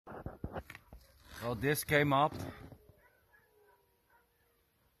Well, this came up.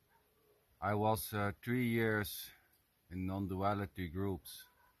 I was 3 years in non-duality groups,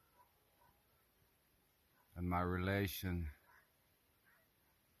 and my relation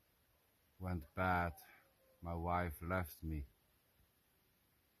went bad. My wife left me,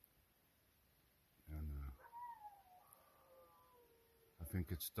 and I think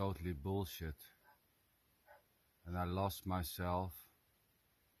it's totally bullshit. And I lost myself,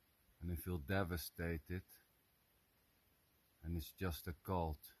 and I feel devastated, and it's just a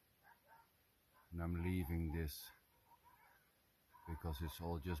cult. And I'm leaving this because it's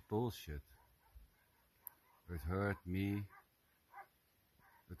all just bullshit. It hurt me,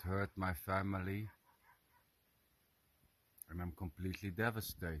 it hurt my family, and I'm completely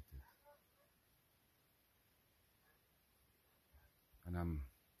devastated. And I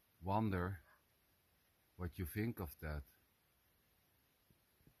wonder what you think of that.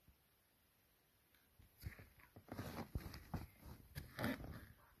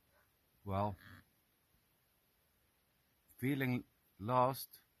 Well, feeling lost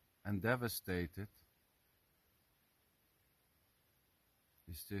and devastated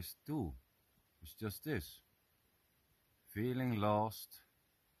is this too. It's just this. Feeling lost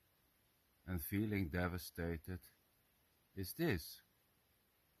and feeling devastated is this.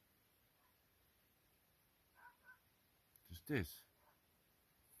 Just this.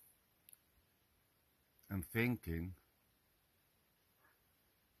 And thinking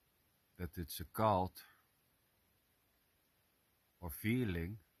that it's a cult, or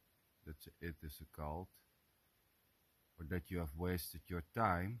feeling that it is a cult, or that you have wasted your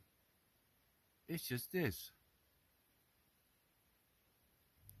time, it's just this.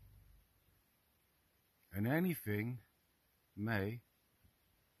 And anything may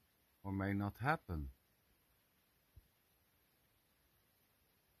or may not happen.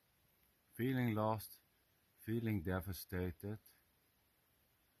 Feeling lost, feeling devastated,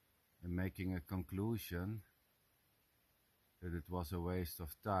 and making a conclusion that it was a waste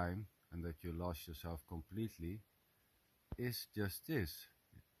of time and that you lost yourself completely is just this.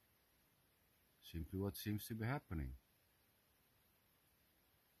 Simply what seems to be happening.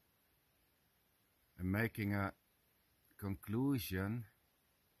 And making a conclusion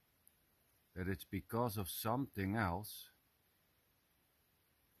that it's because of something else,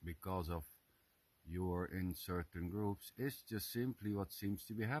 because of you're in certain groups, is just simply what seems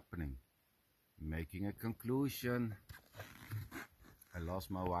to be happening. Making a conclusion, I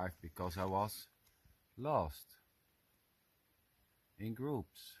lost my wife because I was lost in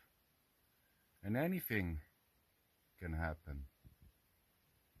groups. And anything can happen.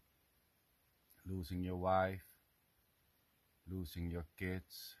 Losing your wife, losing your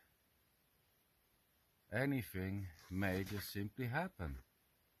kids, anything may just simply happen.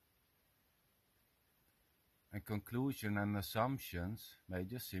 And conclusion and assumptions may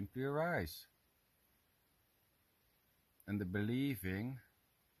just simply arise. And the believing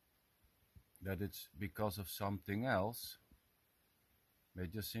that it's because of something else may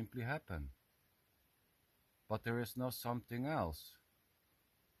just simply happen. But there is no something else.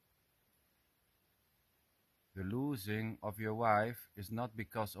 The losing of your wife is not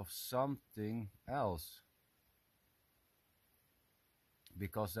because of something else.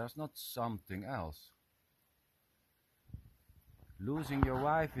 Because there's not something else. Losing your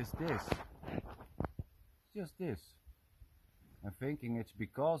wife is this. It's just this. And thinking it's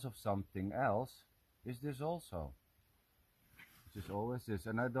because of something else is this also. It's just always this.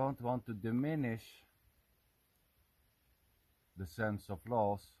 And I don't want to diminish the sense of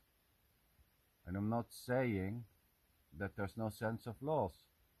loss. And I'm not saying that there's no sense of loss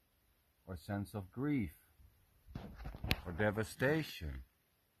or sense of grief or devastation.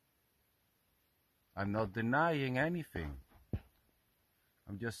 I'm not denying anything.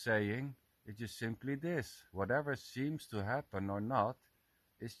 I'm just saying it's just simply this. Whatever seems to happen or not,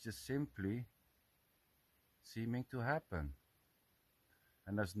 it's just simply seeming to happen.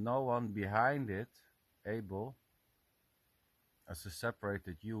 And there's no one behind it able, as a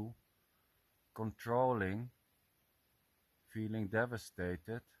separated you, controlling, feeling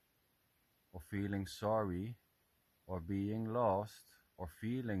devastated, or feeling sorry, or being lost, or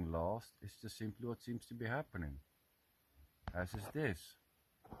feeling lost. It's just simply what seems to be happening. As is this.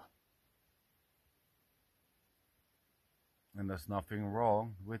 And there's nothing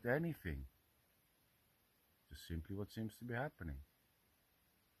wrong with anything. Just simply what seems to be happening.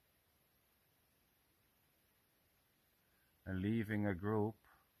 And leaving a group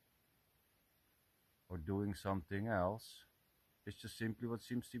or doing something else is just simply what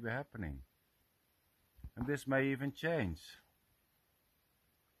seems to be happening. And this may even change.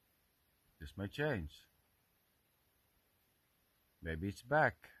 This may change. Maybe it's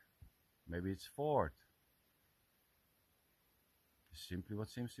back. Maybe it's forward. It's simply what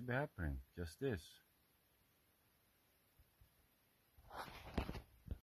seems to be happening. Just this.